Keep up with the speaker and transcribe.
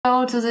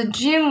go to the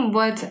gym,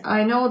 but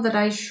I know that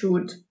I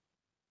should.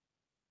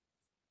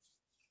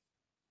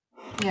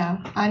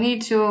 Yeah, I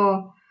need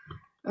to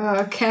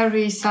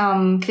carry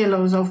some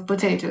kilos of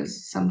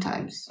potatoes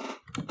sometimes.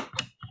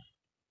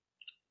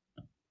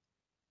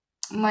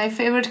 My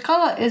favorite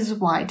color is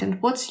white,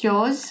 and what's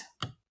yours?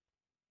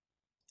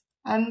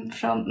 I'm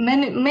from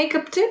many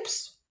makeup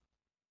tips?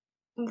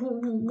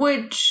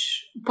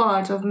 Which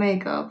part of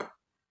makeup?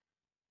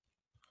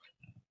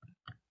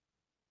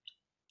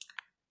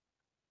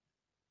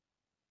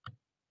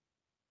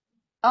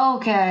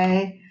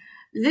 Okay,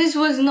 this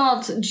was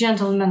not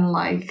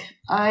gentlemanlike.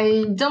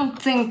 I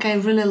don't think I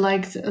really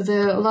liked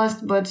the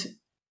last, but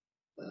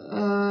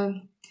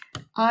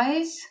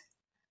eyes?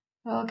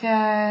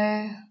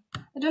 Okay,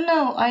 I don't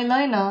know,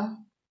 eyeliner.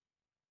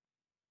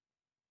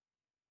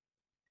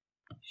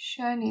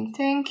 Shiny,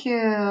 thank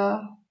you.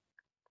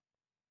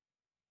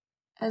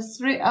 As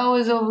 3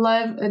 hours of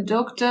life, a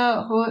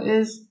doctor who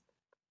is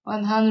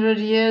 100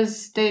 years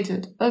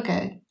stated.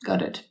 Okay,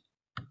 got it.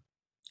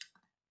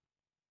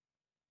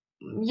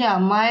 Yeah,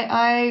 my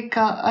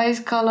eyes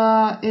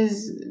color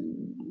is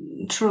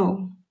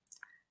true.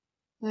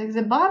 Like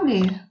the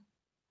Barbie.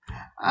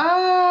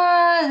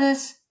 Ah,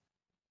 this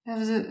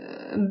has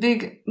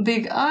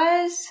big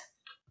eyes.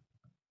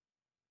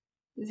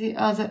 The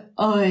other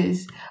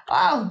eyes.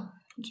 Oh,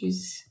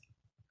 jeez.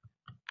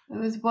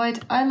 With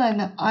white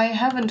eyeliner. I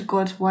haven't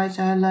got white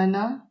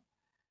eyeliner.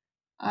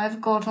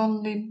 I've got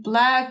only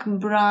black,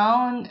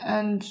 brown,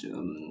 and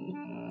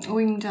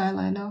winged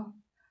eyeliner.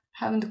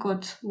 Haven't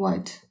got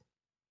white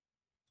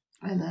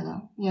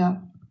eyeliner. Yeah.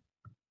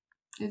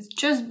 It's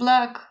just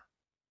black.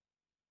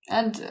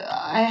 And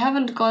I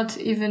haven't got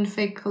even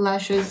fake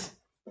lashes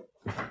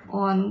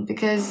on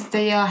because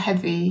they are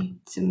heavy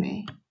to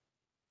me.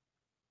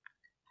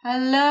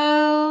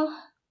 Hello?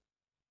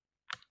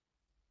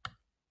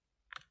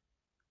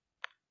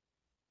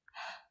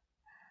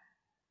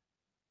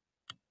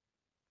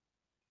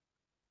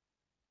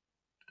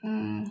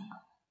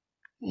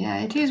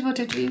 Yeah, it is what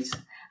it is.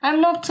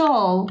 I'm not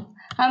tall.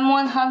 I'm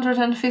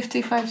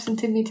 155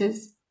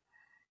 centimeters.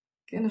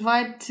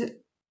 Invite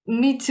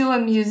me to a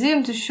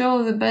museum to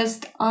show the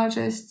best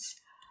artists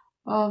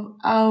of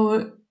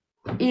our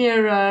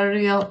era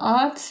real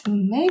art?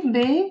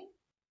 Maybe.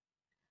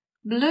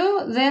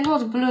 Blue? They're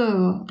not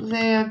blue.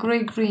 They are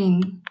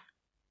grey-green.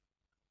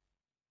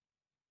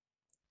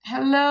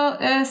 Hello,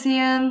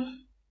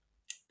 Earthian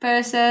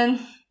person.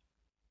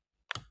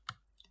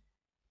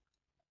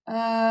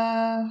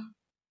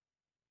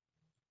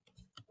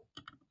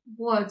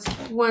 What?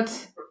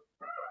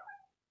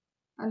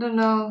 I don't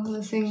know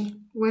the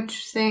thing.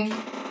 Which thing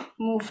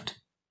moved?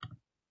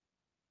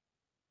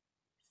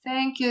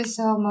 Thank you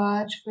so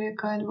much for your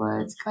kind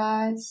words,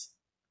 guys.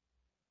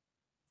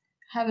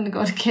 Haven't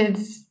got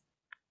kids.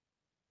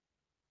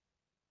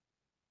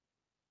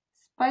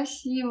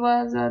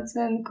 Спасибо за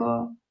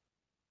оценку.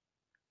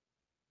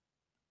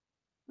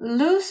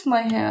 Lose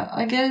my hair?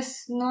 I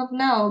guess not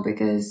now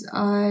because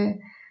I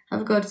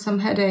have got some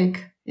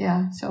headache.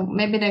 Yeah, so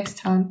maybe next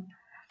time.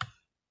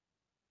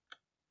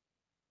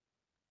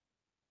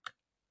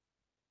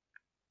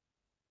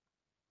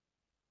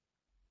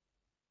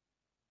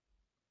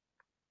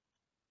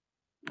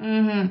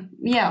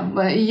 Yeah,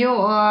 but you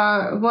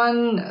are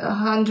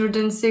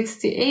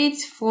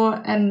 168 for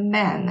a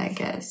man, I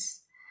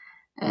guess.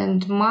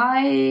 And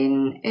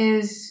mine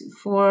is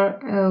for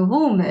a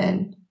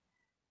woman.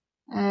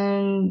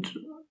 And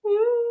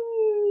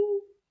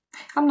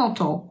I'm not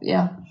tall,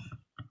 yeah.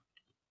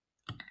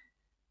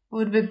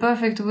 Would be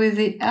perfect with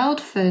the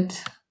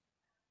outfit.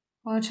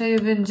 What have you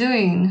been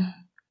doing?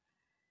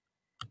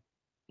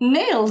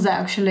 Nails,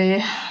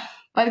 actually.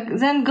 But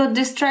then got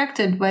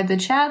distracted by the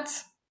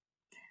chat.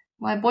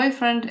 My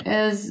boyfriend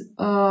is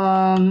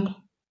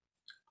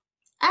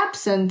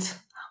absent.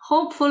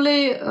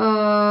 Hopefully,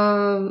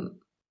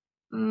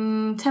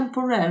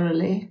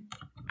 temporarily.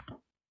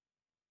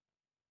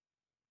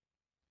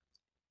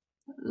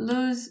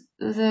 Lose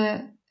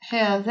the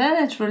hair,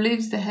 then it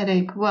relieves the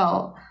headache.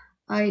 Well,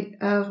 I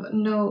have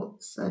no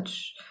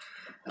such.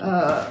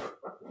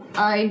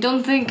 I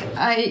don't think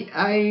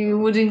I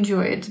would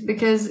enjoy it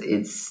because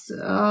it's.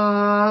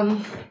 I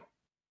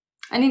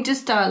need to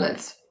style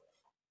it.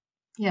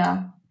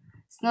 Yeah,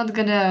 it's not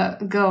gonna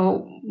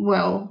go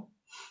well.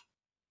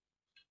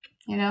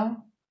 You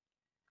know.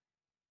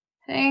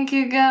 Thank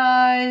you,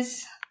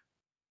 guys.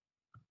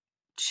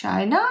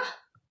 China?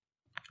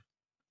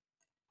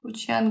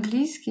 Учи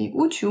английский.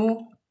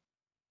 Учу.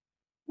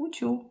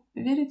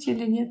 Верите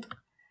или нет?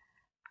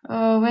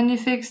 When you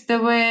fix the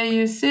way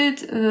you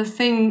sit, the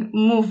thing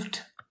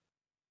moved.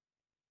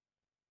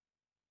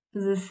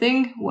 The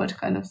thing? What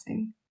kind of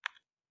thing?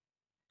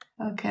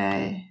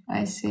 Okay,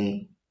 I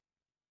see.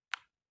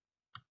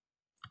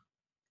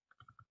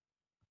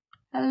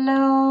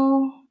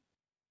 Hello.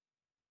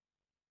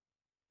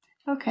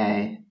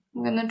 Okay,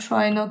 I'm gonna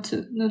try not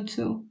to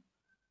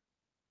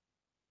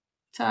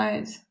tie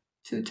it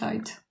too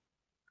tight.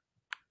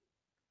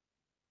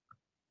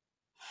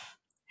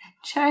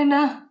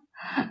 China.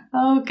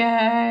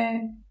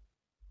 Okay.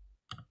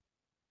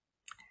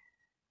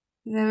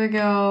 There we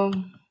go.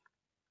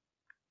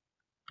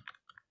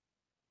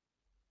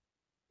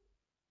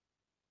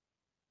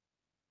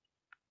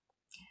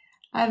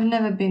 I've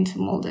never been to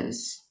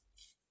Maldives.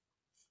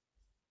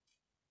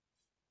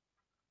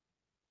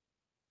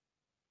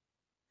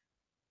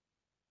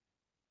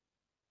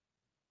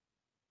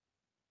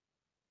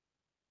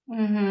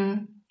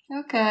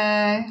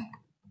 Okay.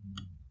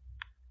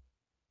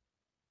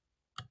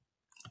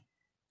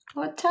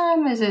 What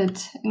time is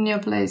it in your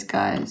place,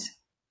 guys?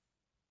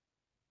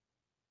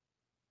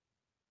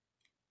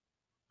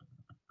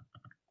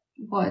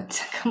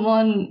 What? Come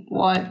on,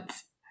 what?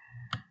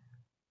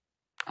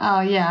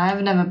 Oh, yeah,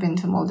 I've never been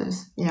to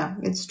Maldives. Yeah,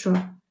 it's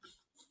true.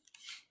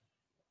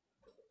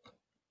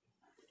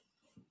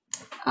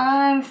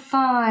 I'm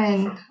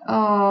fine.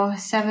 Oh,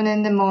 7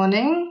 in the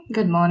morning.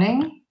 Good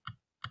morning.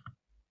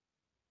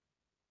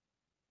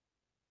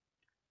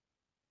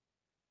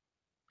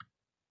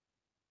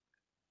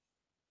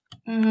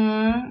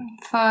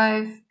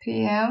 5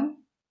 p.m.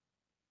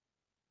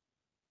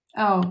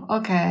 Oh,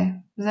 okay.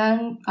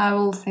 Then I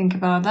will think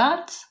about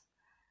that.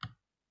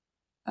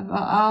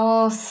 I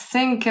will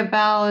think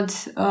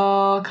about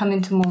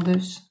coming to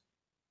Maldives.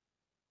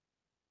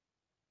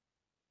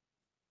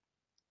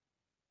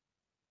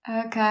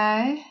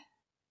 Okay.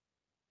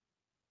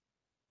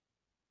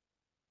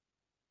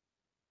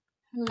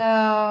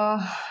 Hello.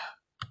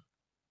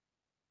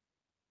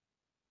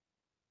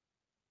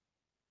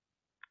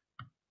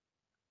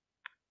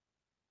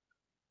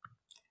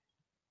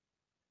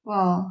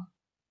 Well,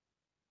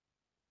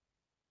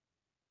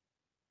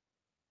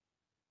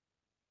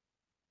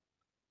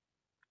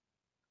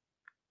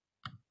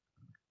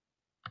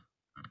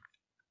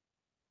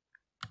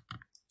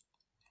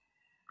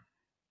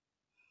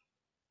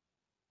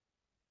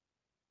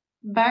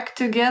 back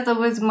together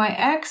with my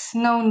ex?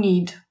 No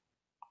need.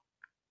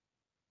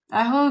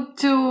 I hope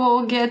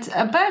to get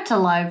a better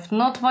life,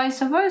 not vice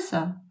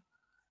versa.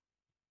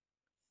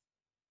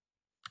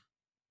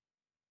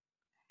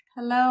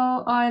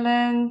 Hello,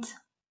 Island.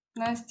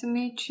 Nice to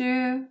meet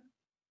you.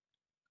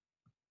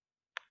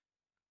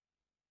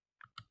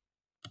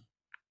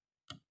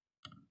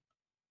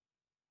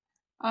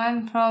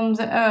 I'm from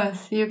the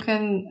Earth. You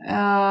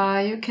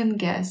can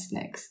guess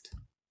next.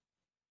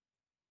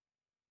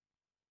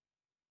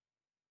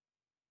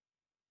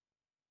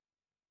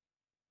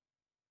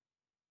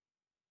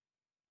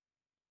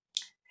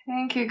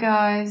 Thank you,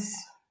 guys.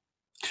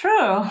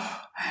 True.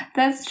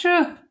 That's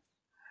true.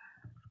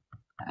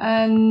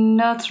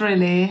 Not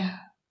really.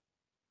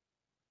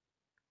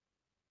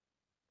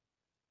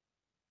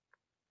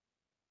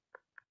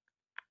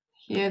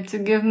 Here to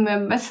give me a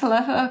better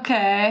life.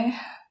 Okay.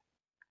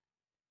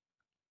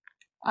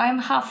 I'm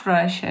half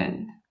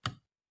Russian.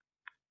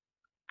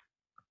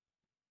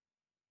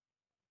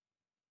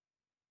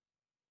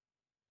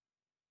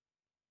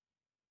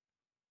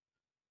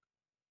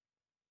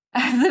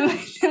 The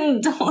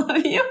 $1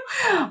 million view?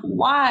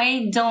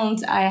 Why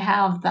don't I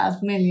have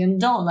that $1 million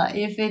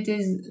if it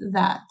is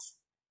that?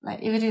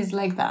 Like, if it is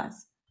like that?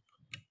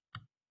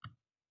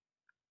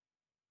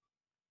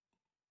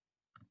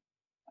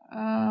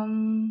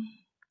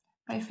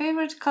 My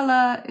favorite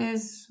color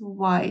is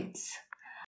white.